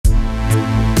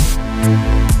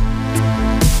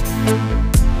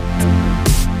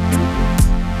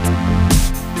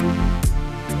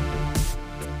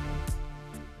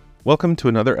Welcome to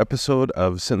another episode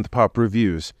of Synth Pop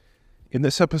Reviews. In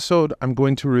this episode, I'm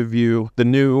going to review the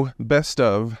new Best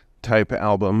Of type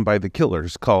album by The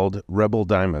Killers called Rebel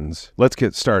Diamonds. Let's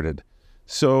get started.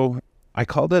 So, I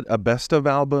called it a Best Of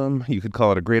album. You could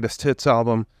call it a Greatest Hits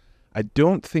album. I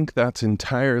don't think that's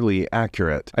entirely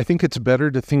accurate. I think it's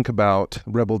better to think about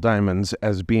Rebel Diamonds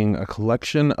as being a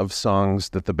collection of songs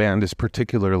that the band is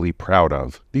particularly proud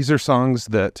of. These are songs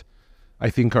that I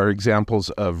think are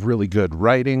examples of really good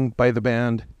writing by the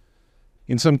band.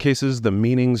 In some cases, the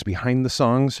meanings behind the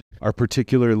songs are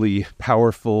particularly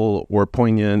powerful or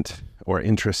poignant or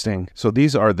interesting. So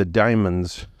these are the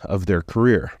diamonds of their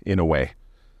career, in a way.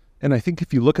 And I think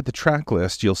if you look at the track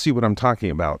list, you'll see what I'm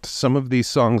talking about. Some of these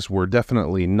songs were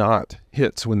definitely not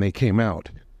hits when they came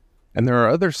out. And there are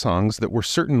other songs that were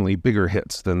certainly bigger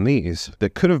hits than these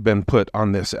that could have been put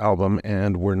on this album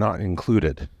and were not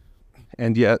included.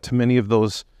 And yet, many of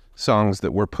those songs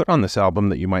that were put on this album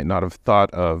that you might not have thought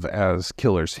of as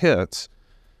Killers hits,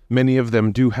 many of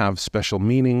them do have special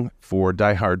meaning for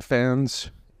diehard fans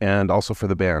and also for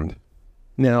the band.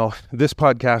 Now, this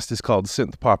podcast is called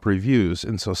Synth Pop Reviews,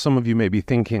 and so some of you may be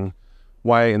thinking,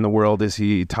 why in the world is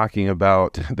he talking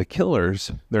about the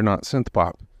Killers? They're not synth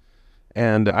pop.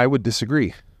 And I would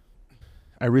disagree.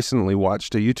 I recently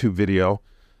watched a YouTube video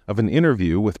of an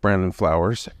interview with Brandon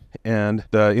Flowers, and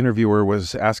the interviewer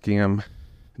was asking him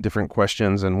different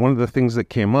questions, and one of the things that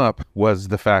came up was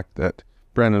the fact that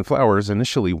Brandon Flowers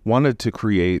initially wanted to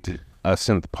create a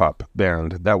synth pop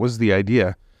band. That was the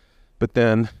idea. But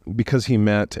then, because he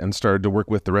met and started to work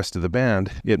with the rest of the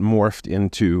band, it morphed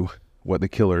into what the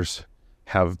Killers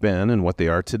have been and what they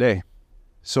are today.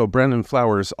 So Brandon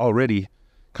Flowers already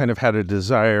kind of had a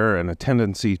desire and a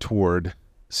tendency toward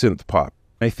synth pop.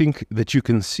 I think that you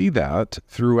can see that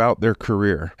throughout their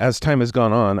career. As time has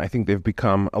gone on, I think they've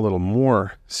become a little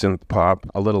more synth pop,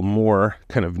 a little more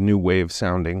kind of new wave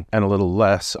sounding, and a little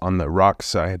less on the rock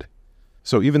side.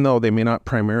 So even though they may not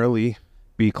primarily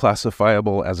be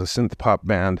classifiable as a synth pop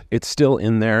band, it's still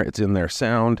in there, it's in their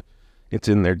sound, it's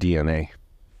in their DNA.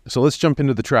 So let's jump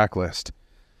into the track list.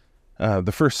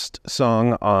 The first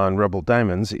song on Rebel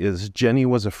Diamonds is Jenny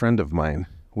Was a Friend of Mine,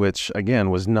 which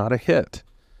again was not a hit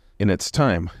in its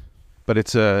time, but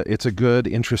it's a good,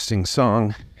 interesting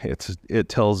song. It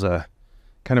tells a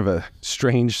kind of a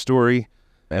strange story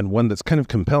and one that's kind of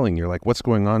compelling. You're like, what's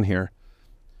going on here?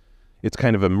 It's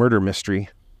kind of a murder mystery.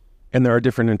 And there are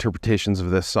different interpretations of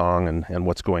this song and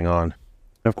what's going on.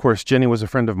 Of course, Jenny Was a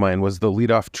Friend of Mine was the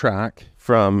lead-off track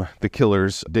from the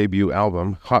Killers' debut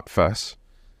album, Hot Fuss.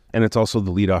 And it's also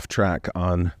the lead-off track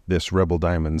on this Rebel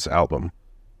Diamonds album.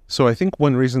 So I think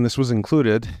one reason this was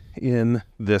included in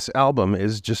this album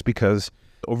is just because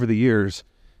over the years,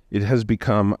 it has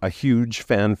become a huge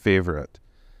fan favorite.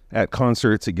 At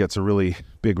concerts, it gets a really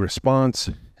big response.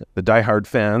 The diehard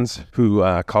fans who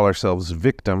call ourselves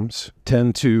victims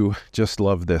tend to just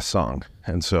love this song.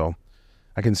 And so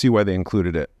I can see why they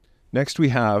included it. Next we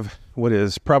have what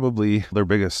is probably their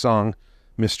biggest song,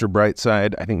 Mr.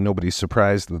 Brightside. I think nobody's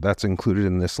surprised that that's included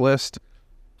in this list.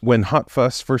 When Hot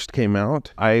Fuss first came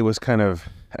out, I was kind of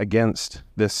against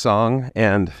this song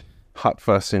and Hot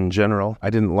Fuss in general.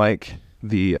 I didn't like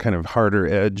the kind of harder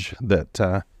edge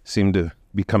that seemed to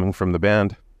be coming from the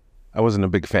band. I wasn't a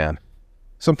big fan.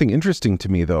 Something interesting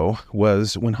to me, though,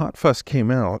 was when Hot Fuss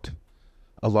came out,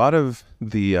 a lot of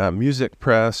the music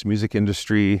press, music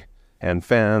industry, and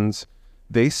fans,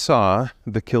 they saw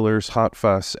the Killers' Hot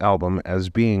Fuss album as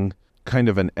being kind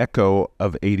of an echo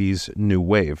of 80s new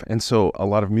wave. And so a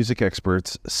lot of music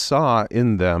experts saw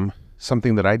in them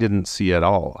something that I didn't see at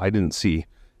all. I didn't see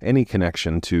any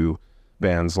connection to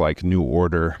bands like New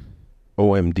Order,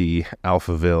 OMD,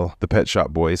 Alphaville, the Pet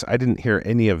Shop Boys. I didn't hear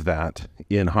any of that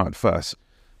in Hot Fuss,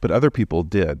 but other people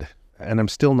did. And I'm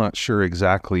still not sure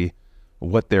exactly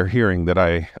what they're hearing that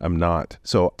I am not.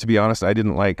 So to be honest, I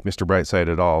didn't like Mr.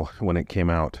 Brightside at all when it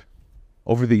came out.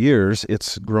 Over the years,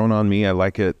 it's grown on me. I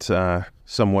like it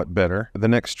somewhat better. The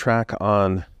next track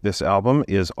on this album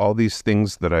is All These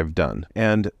Things That I've Done.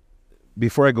 And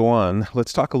before I go on,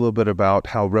 let's talk a little bit about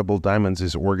how Rebel Diamonds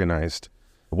is organized.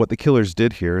 What the Killers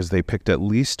did here is they picked at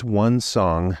least one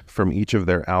song from each of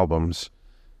their albums,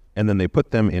 and then they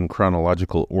put them in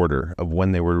chronological order of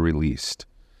when they were released.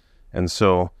 And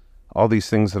so All These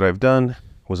Things That I've Done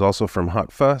was also from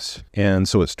Hot Fuss, and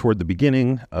so it's toward the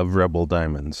beginning of Rebel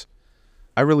Diamonds.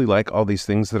 I really like All These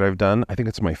Things That I've Done. I think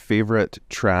it's my favorite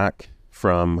track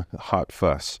from Hot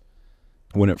Fuss.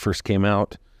 When it first came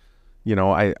out, you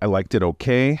know, I liked it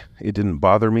okay. It didn't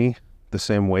bother me the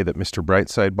same way that Mr.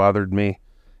 Brightside bothered me,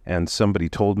 and Somebody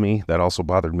Told Me that also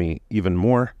bothered me even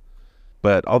more.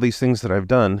 But All These Things That I've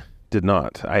Done did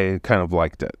not. I kind of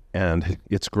liked it, and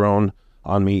it's grown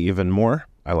on me even more.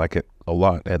 I like it a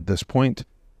lot at this point.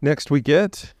 Next we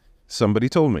get Somebody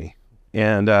Told Me.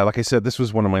 And like I said, this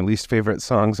was one of my least favorite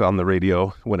songs on the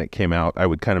radio when it came out. I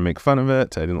would kind of make fun of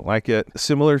it. I didn't like it.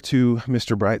 Similar to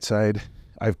Mr. Brightside,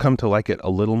 I've come to like it a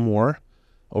little more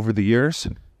over the years.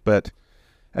 But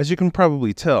as you can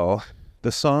probably tell,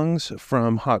 the songs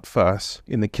from Hot Fuss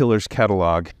in the Killers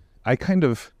catalog, I kind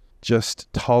of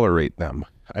just tolerate them.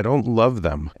 I don't love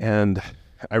them. And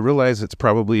I realize it's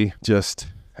probably just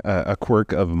a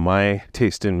quirk of my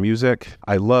taste in music.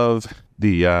 I love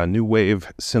the new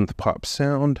wave synth pop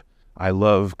sound. I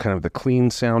love kind of the clean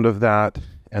sound of that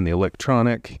and the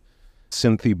electronic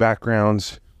synthy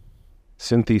backgrounds,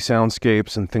 synthy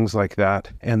soundscapes and things like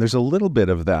that. And there's a little bit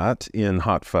of that in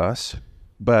Hot Fuss,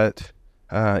 but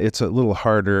it's a little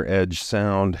harder edge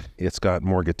sound. It's got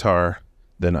more guitar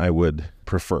than I would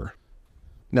prefer.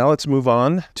 Now let's move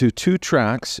on to 2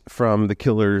 tracks from the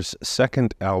Killers'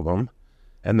 second album,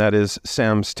 and that is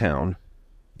Sam's Town.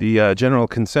 The general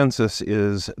consensus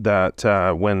is that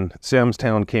when Sam's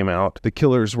Town came out, the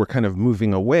Killers were kind of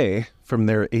moving away from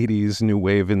their 80s new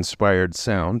wave inspired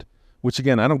sound, which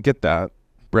again, I don't get that.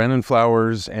 Brandon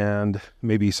Flowers and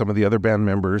maybe some of the other band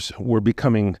members were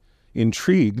becoming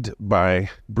intrigued by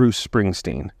Bruce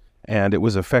Springsteen, and it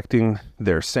was affecting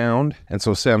their sound. And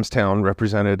so Sam's Town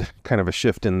represented kind of a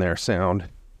shift in their sound.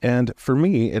 And for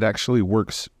me, it actually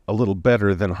works a little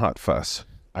better than Hot Fuss.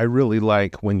 I really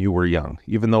like When You Were Young,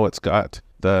 even though it's got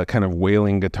the kind of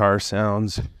wailing guitar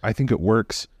sounds. I think it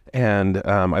works, and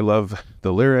I love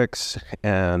the lyrics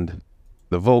and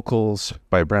the vocals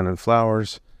by Brandon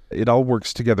Flowers. It all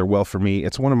works together well for me.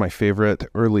 It's one of my favorite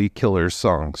early Killers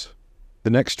songs. The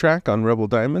next track on Rebel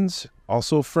Diamonds,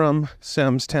 also from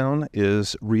Sam's Town,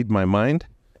 is Read My Mind,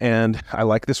 and I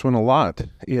like this one a lot.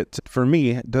 It, for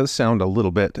me, does sound a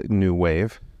little bit new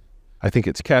wave. I think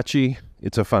it's catchy.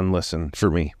 It's a fun listen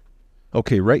for me.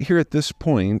 Okay, right here at this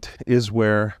point is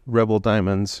where Rebel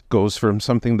Diamonds goes from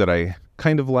something that I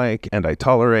kind of like and I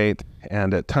tolerate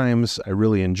and at times I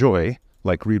really enjoy,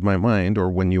 like Read My Mind or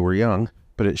When You Were Young,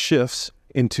 but it shifts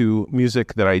into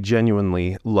music that I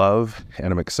genuinely love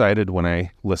and I'm excited when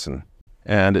I listen.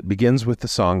 And it begins with the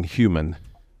song Human.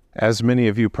 As many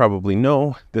of you probably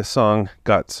know, this song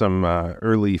got some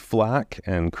early flack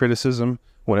and criticism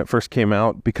when it first came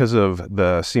out because of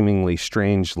the seemingly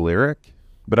strange lyric,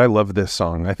 but I love this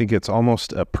song. I think it's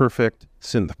almost a perfect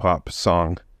synth pop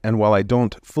song. And while I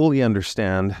don't fully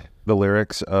understand the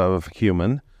lyrics of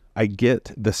Human, I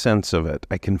get the sense of it.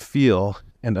 I can feel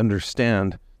and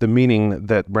understand the meaning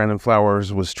that Brandon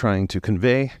Flowers was trying to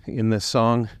convey in this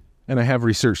song. And I have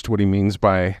researched what he means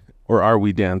by, or are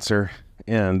we dancer?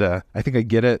 And I think I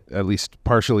get it, at least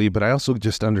partially, but I also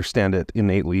just understand it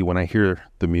innately when I hear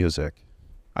the music.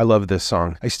 I love this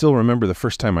song. I still remember the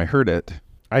first time I heard it.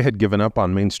 I had given up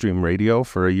on mainstream radio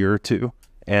for a year or two,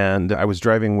 and I was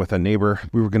driving with a neighbor.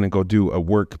 We were going to go do a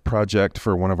work project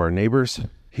for one of our neighbors.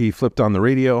 He flipped on the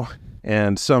radio,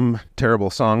 and some terrible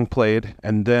song played,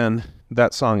 and then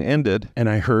that song ended, and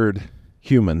I heard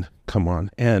Human come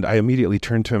on. And I immediately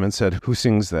turned to him and said, "Who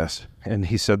sings this?" And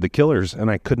he said, "The Killers,"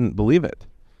 and I couldn't believe it.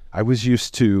 I was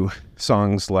used to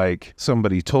songs like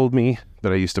Somebody Told Me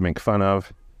that I used to make fun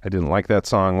of. I didn't like that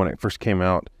song when it first came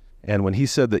out. And when he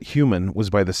said that Human was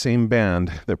by the same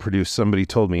band that produced Somebody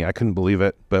Told Me, I couldn't believe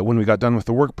it. But when we got done with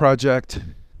the work project,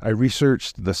 I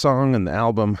researched the song and the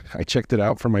album. I checked it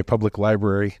out from my public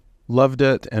library, loved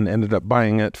it, and ended up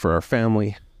buying it for our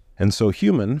family. And so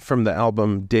Human from the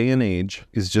album Day and Age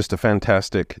is just a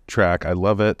fantastic track. I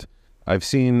love it. I've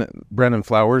seen Brandon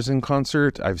Flowers in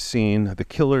concert. I've seen the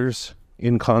Killers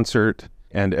in concert.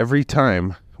 And every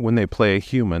time when they play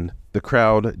Human, the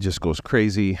crowd just goes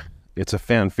crazy. It's a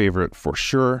fan favorite for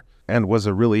sure, and was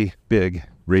a really big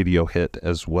radio hit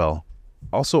as well.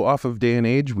 Also off of Day and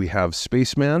Age, we have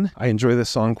Spaceman. I enjoy this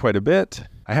song quite a bit.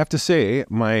 I have to say,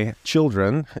 my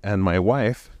children and my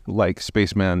wife like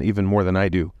Spaceman even more than I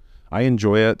do. I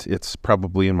enjoy it. It's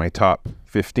probably in my top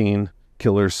 15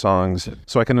 Killers songs,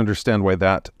 so I can understand why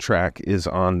that track is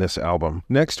on this album.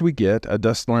 Next, we get A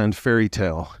Dustland Fairy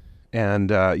Tale.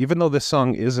 And even though this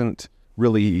song isn't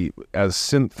really as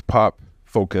synth pop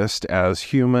focused as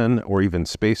Human or even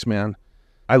Spaceman,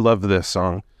 I love this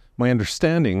song. My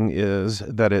understanding is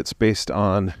that it's based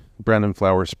on Brandon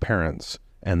Flowers' parents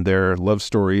and their love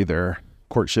story, their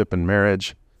courtship and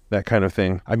marriage, that kind of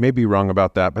thing. I may be wrong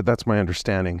about that, but that's my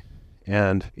understanding.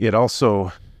 And it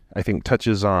also, I think,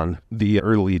 touches on the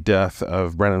early death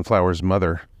of Brandon Flowers'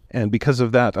 mother. And because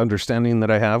of that understanding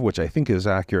that I have, which I think is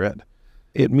accurate,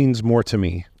 it means more to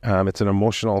me. It's an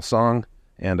emotional song,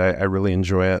 and I really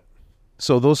enjoy it.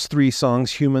 So those three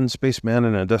songs, Human, Spaceman,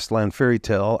 and A Dustland Fairy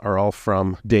Tale, are all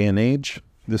from Day and Age.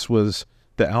 This was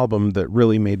the album that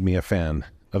really made me a fan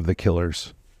of the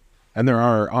Killers. And there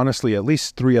are honestly at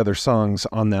least 3 other songs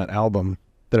on that album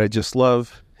that I just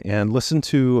love and listen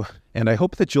to. And I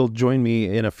hope that you'll join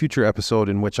me in a future episode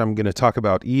in which I'm going to talk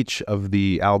about each of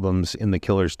the albums in the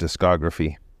Killers'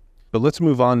 discography. But let's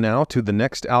move on now to the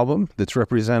next album that's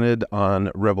represented on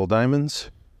Rebel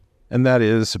Diamonds, and that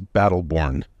is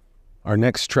Battleborn. Our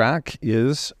next track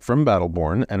is from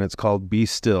Battleborn, and it's called Be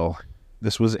Still.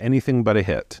 This was anything but a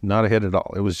hit, not a hit at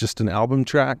all. It was just an album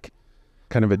track,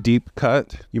 kind of a deep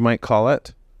cut, you might call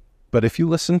it. But if you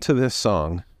listen to this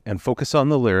song and focus on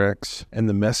the lyrics and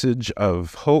the message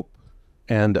of hope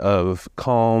and of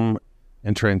calm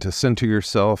and trying to center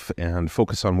yourself and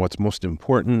focus on what's most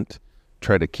important,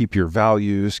 try to keep your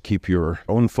values, keep your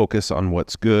own focus on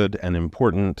what's good and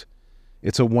important,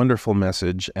 it's a wonderful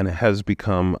message, and it has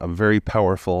become a very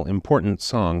powerful, important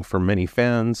song for many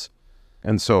fans.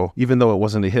 And so, even though it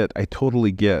wasn't a hit, I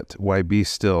totally get why Be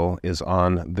Still is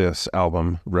on this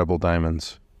album, Rebel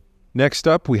Diamonds. Next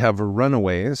up, we have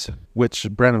Runaways, which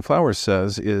Brandon Flowers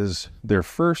says is their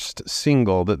first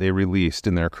single that they released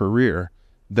in their career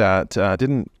that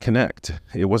didn't connect.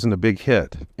 It wasn't a big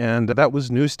hit, and that was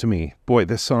news to me. Boy,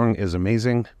 this song is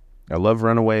amazing. I love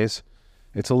Runaways.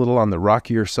 It's a little on the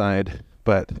rockier side,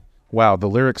 but wow, the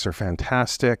lyrics are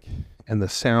fantastic, and the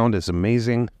sound is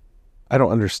amazing. I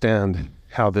don't understand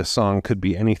how this song could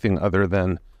be anything other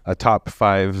than a top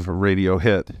 5 radio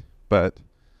hit, but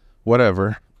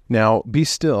whatever. Now, Be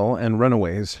Still and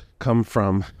Runaways come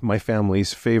from my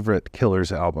family's favorite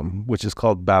Killers album, which is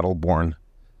called Battleborn.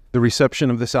 The reception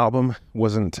of this album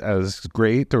wasn't as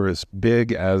great or as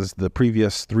big as the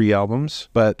previous 3 albums,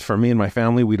 but for me and my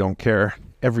family, we don't care.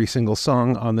 Every single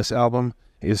song on this album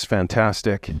is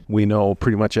fantastic. We know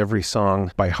pretty much every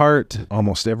song by heart,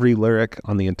 almost every lyric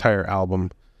on the entire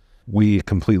album. We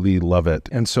completely love it.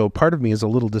 And so part of me is a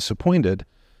little disappointed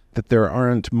that there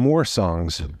aren't more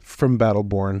songs from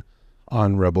Battleborn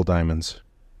on Rebel Diamonds.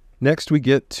 Next, we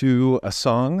get to a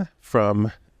song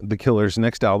from the Killers'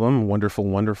 next album, Wonderful,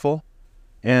 Wonderful.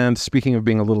 And speaking of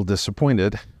being a little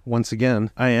disappointed, once again,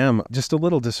 I am just a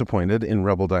little disappointed in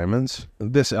Rebel Diamonds.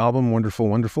 This album, Wonderful,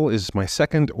 Wonderful, is my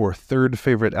 2nd or 3rd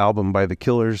favorite album by the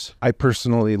Killers. I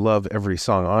personally love every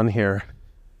song on here.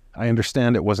 I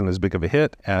understand it wasn't as big of a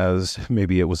hit as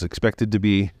maybe it was expected to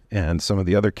be, and some of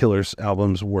the other Killers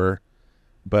albums were.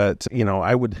 But,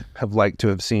 I would have liked to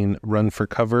have seen Run for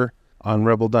Cover on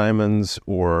Rebel Diamonds,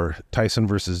 or Tyson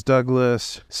versus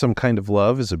Douglas. Some Kind of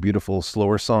Love is a beautiful,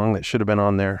 slower song that should have been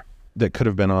on there, that could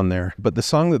have been on there. But the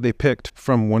song that they picked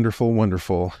from Wonderful,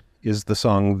 Wonderful is the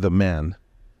song The Man.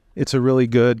 It's a really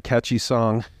good, catchy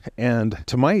song, and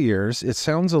to my ears, it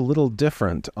sounds a little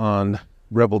different on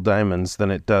Rebel Diamonds than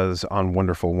it does on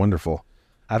Wonderful, Wonderful.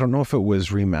 I don't know if it was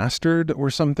remastered or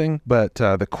something, but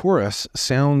the chorus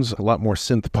sounds a lot more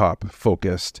synth pop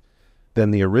focused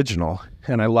than the original,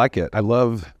 and I like it. I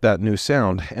love that new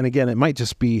sound. And again, it might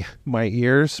just be my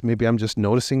ears. Maybe I'm just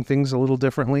noticing things a little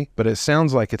differently, but it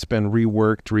sounds like it's been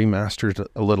reworked, remastered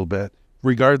a little bit.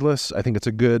 Regardless, I think it's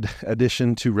a good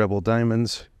addition to Rebel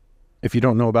Diamonds. If you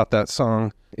don't know about that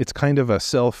song, it's kind of a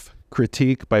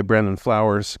self-critique by Brandon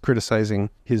Flowers, criticizing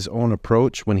his own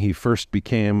approach when he first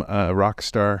became a rock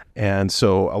star. And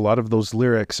so a lot of those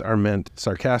lyrics are meant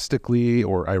sarcastically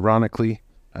or ironically.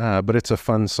 But it's a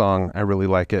fun song. I really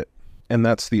like it. And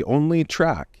that's the only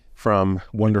track from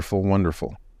Wonderful,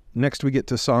 Wonderful. Next, we get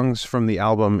to songs from the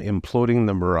album Imploding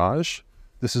the Mirage.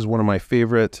 This is one of my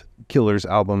favorite Killers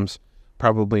albums,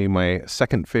 probably my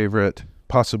 2nd favorite,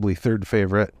 possibly 3rd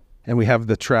favorite. And we have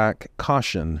the track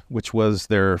Caution, which was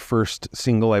their first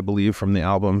single, I believe, from the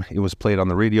album. It was played on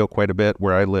the radio quite a bit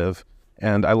where I live.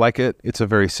 And I like it. It's a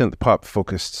very synth pop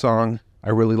focused song. I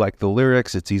really like the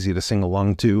lyrics. It's easy to sing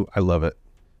along to. I love it.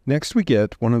 Next, we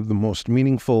get one of the most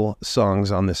meaningful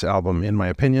songs on this album, in my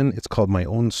opinion. It's called My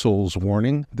Own Soul's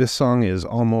Warning. This song is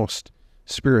almost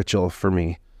spiritual for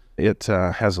me. It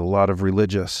has a lot of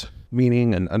religious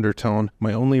meaning and undertone.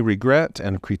 My only regret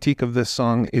and critique of this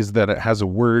song is that it has a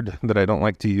word that I don't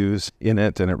like to use in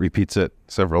it, and it repeats it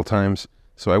several times.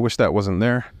 So I wish that wasn't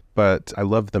there, but I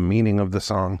love the meaning of the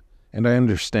song, and I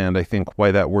understand, I think,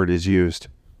 why that word is used.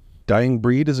 Dying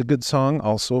Breed is a good song,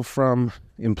 also from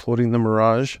Imploding the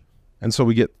Mirage. And so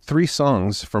we get 3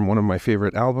 songs from one of my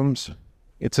favorite albums.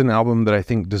 It's an album that I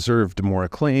think deserved more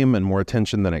acclaim and more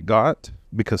attention than it got,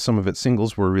 because some of its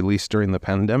singles were released during the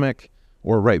pandemic,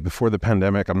 or right before the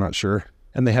pandemic, I'm not sure.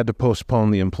 And they had to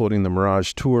postpone the Imploding the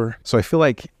Mirage tour. So I feel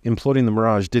like Imploding the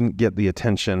Mirage didn't get the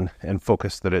attention and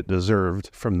focus that it deserved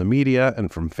from the media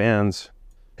and from fans.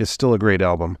 is still a great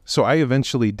album. So I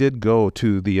eventually did go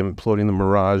to the Imploding the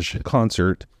Mirage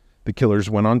concert. The Killers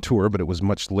went on tour, but it was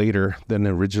much later than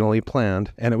originally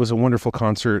planned, and it was a wonderful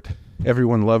concert.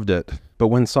 Everyone loved it. But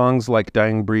when songs like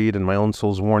Dying Breed and My Own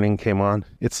Soul's Warning came on,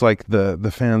 it's like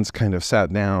the fans kind of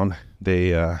sat down.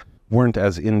 They weren't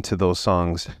as into those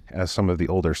songs as some of the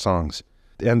older songs.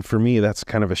 And for me, that's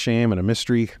kind of a shame and a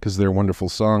mystery because they're wonderful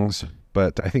songs,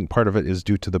 but I think part of it is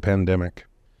due to the pandemic.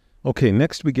 Okay,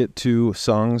 next we get to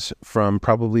songs from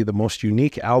probably the most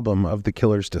unique album of the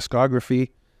Killers' discography.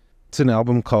 It's an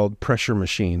album called Pressure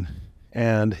Machine,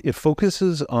 and it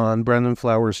focuses on Brandon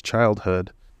Flowers'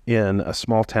 childhood in a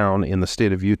small town in the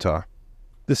state of Utah.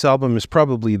 This album is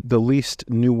probably the least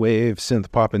new wave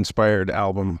synth pop inspired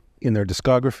album in their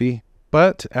discography,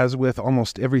 but as with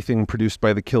almost everything produced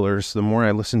by the Killers, the more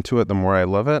I listen to it, the more I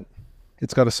love it.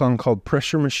 It's got a song called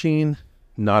Pressure Machine.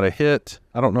 Not a hit.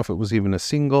 I don't know if it was even a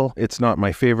single. It's not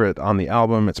my favorite on the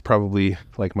album. It's probably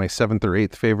like my 7th or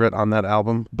 8th favorite on that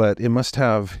album, but it must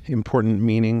have important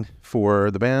meaning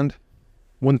for the band.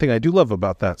 One thing I do love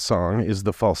about that song is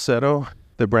the falsetto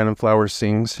that Brandon Flowers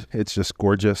sings. It's just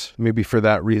gorgeous. Maybe for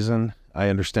that reason, I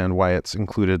understand why it's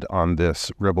included on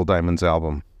this Rebel Diamonds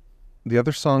album. The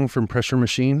other song from Pressure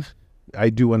Machine,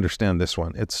 I do understand this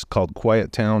one. It's called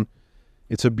Quiet Town.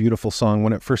 It's a beautiful song.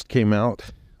 When it first came out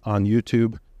on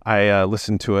YouTube, I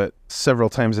listened to it several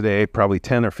times a day, probably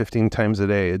 10 or 15 times a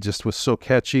day. It just was so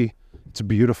catchy. It's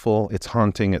beautiful, it's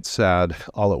haunting, it's sad,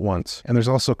 all at once. And there's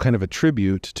also kind of a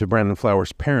tribute to Brandon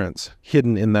Flowers' parents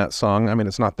hidden in that song. I mean,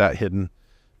 it's not that hidden,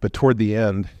 but toward the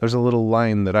end, there's a little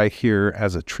line that I hear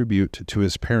as a tribute to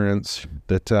his parents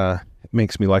that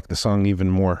makes me like the song even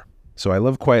more. So I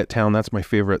love Quiet Town. That's my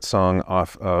favorite song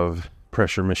off of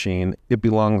Pressure Machine. It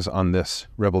belongs on this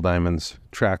Rebel Diamonds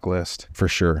track list for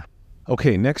sure.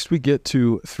 Okay, next we get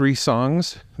to 3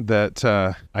 songs that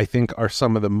I think are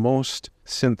some of the most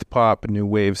synth pop new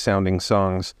wave sounding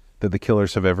songs that the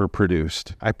Killers have ever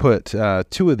produced. I put 2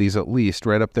 of these at least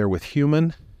right up there with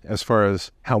Human as far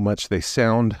as how much they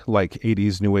sound like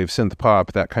 80s new wave synth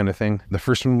pop, that kind of thing. The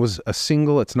first one was a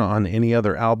single. It's not on any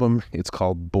other album. It's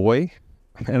called Boy,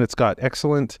 and it's got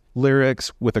excellent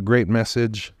lyrics with a great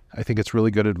message. I think it's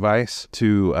really good advice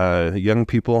to young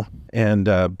people. And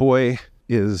Boy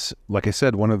is, like I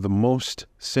said, one of the most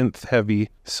synth-heavy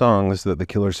songs that the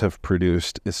Killers have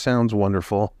produced. It sounds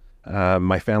wonderful.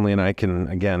 My family and I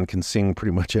can sing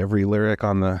pretty much every lyric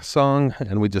on the song,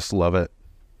 and we just love it.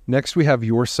 Next, we have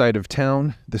Your Side of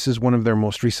Town. This is one of their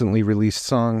most recently released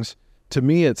songs. To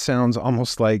me, it sounds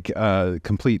almost like a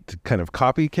complete kind of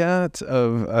copycat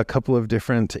of a couple of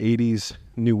different 80s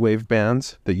new wave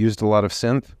bands that used a lot of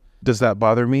synth. Does that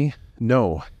bother me?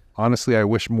 No. Honestly, I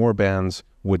wish more bands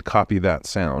would copy that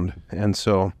sound. And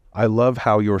so I love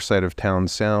how Your Side of Town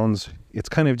sounds. It's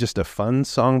kind of just a fun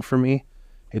song for me.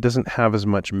 It doesn't have as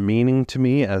much meaning to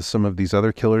me as some of these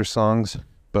other Killers songs,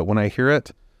 but when I hear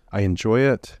it, I enjoy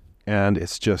it, and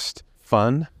it's just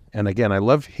fun. And again, I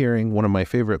love hearing one of my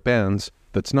favorite bands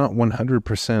that's not 100%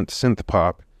 synth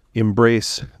pop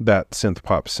embrace that synth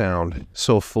pop sound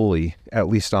so fully, at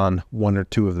least on 1 or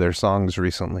 2 of their songs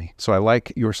recently. So I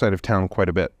like Your Side of Town quite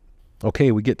a bit.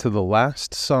 Okay, we get to the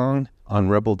last song on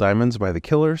Rebel Diamonds by the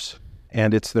Killers,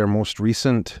 and it's their most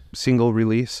recent single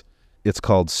release. It's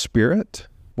called Spirit.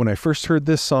 When I first heard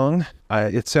this song,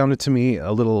 it sounded to me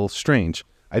a little strange.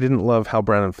 I didn't love how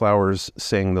Brandon Flowers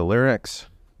sang the lyrics.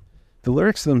 The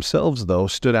lyrics themselves, though,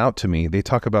 stood out to me. They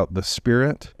talk about the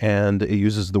Spirit, and it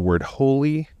uses the word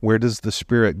holy. Where does the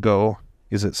Spirit go?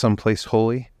 Is it someplace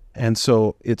holy? And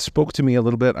so it spoke to me a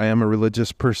little bit. I am a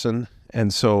religious person,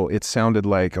 and so it sounded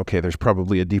like, okay, there's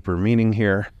probably a deeper meaning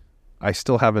here. I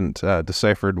still haven't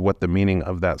deciphered what the meaning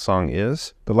of that song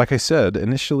is. But like I said,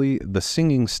 initially, the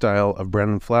singing style of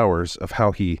Brandon Flowers, of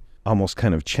how he almost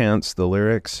kind of chants the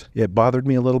lyrics, it bothered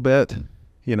me a little bit.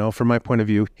 You know, from my point of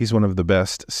view, he's one of the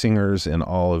best singers in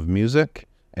all of music.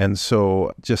 And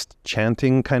so just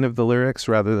chanting kind of the lyrics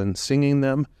rather than singing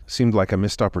them seemed like a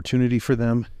missed opportunity for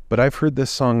them. But I've heard this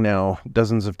song now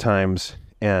dozens of times,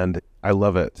 and I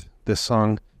love it. This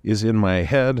song is in my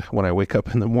head when I wake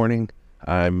up in the morning.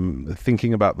 I'm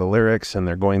thinking about the lyrics, and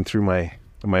they're going through my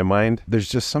mind. There's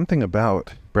just something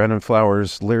about Brandon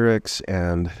Flowers' lyrics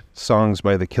and songs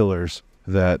by the Killers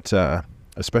that,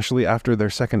 especially after their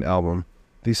second album,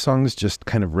 these songs just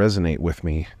kind of resonate with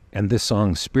me. And this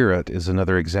song, Spirit, is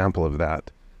another example of that.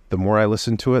 The more I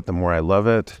listen to it, the more I love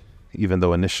it, even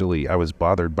though initially I was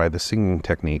bothered by the singing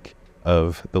technique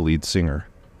of the lead singer.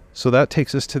 So that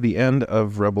takes us to the end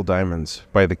of Rebel Diamonds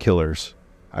by the Killers.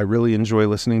 I really enjoy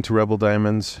listening to Rebel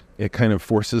Diamonds. It kind of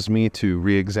forces me to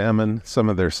re-examine some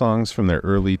of their songs from their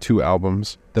early 2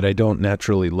 albums that I don't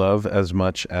naturally love as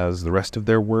much as the rest of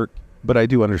their work, but I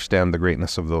do understand the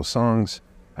greatness of those songs.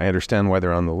 I understand why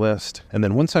they're on the list. And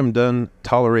then once I'm done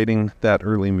tolerating that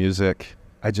early music,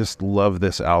 I just love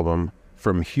this album.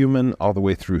 From Human all the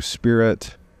way through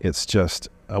Spirit, it's just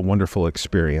a wonderful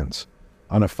experience.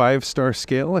 On a 5-star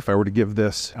scale, if I were to give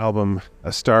this album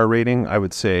a star rating, I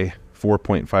would say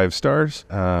 4.5 stars.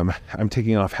 I'm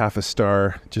taking off half a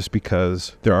star just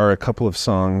because there are a couple of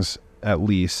songs, at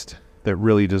least, that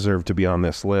really deserve to be on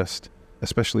this list,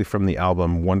 especially from the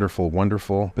album Wonderful,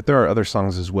 Wonderful. But there are other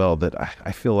songs as well that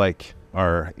I feel like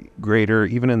are greater,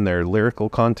 even in their lyrical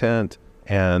content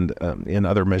and in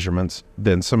other measurements,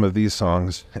 than some of these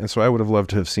songs. And so I would have loved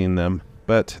to have seen them.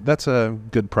 But that's a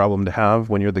good problem to have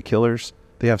when you're the Killers.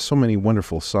 They have so many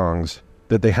wonderful songs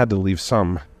that they had to leave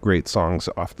some great songs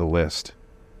off the list.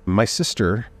 My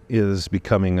sister is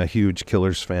becoming a huge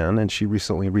Killers fan, and she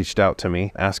recently reached out to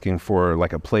me asking for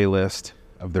like a playlist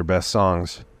of their best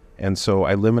songs. And so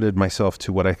I limited myself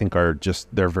to what I think are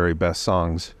just their very best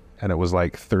songs. And it was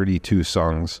like 32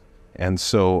 songs. And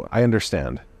so I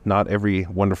understand not every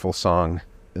wonderful song,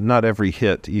 not every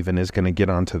hit even is going to get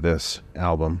onto this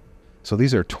album. So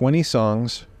these are 20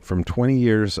 songs from 20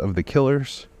 years of the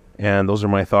Killers, and those are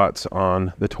my thoughts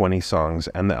on the 20 songs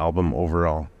and the album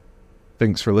overall.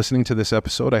 Thanks for listening to this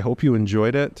episode. I hope you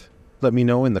enjoyed it. Let me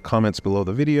know in the comments below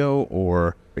the video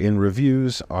or in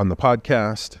reviews on the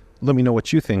podcast. Let me know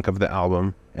what you think of the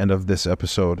album and of this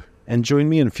episode. And join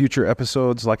me in future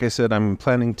episodes. Like I said, I'm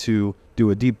planning to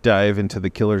do a deep dive into the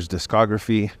Killers'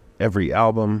 discography, every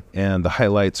album, and the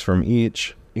highlights from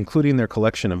each, including their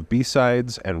collection of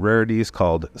B-sides and rarities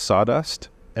called Sawdust,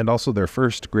 and also their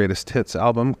first greatest hits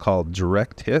album called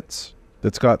Direct Hits,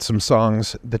 that's got some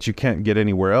songs that you can't get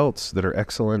anywhere else that are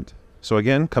excellent. So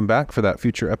again, come back for that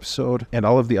future episode and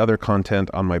all of the other content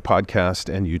on my podcast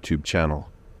and YouTube channel.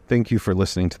 Thank you for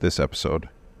listening to this episode.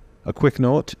 A quick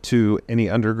note to any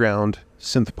underground,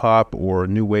 synth pop, or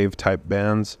new wave type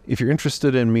bands. If you're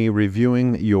interested in me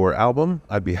reviewing your album,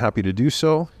 I'd be happy to do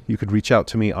so. You could reach out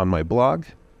to me on my blog,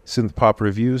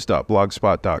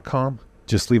 synthpopreviews.blogspot.com.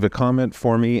 Just leave a comment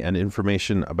for me and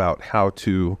information about how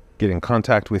to get in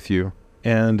contact with you.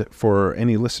 And for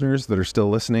any listeners that are still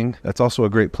listening, that's also a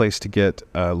great place to get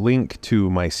a link to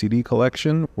my CD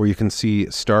collection where you can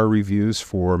see star reviews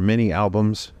for many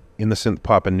albums in the synth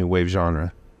pop and new wave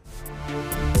genre.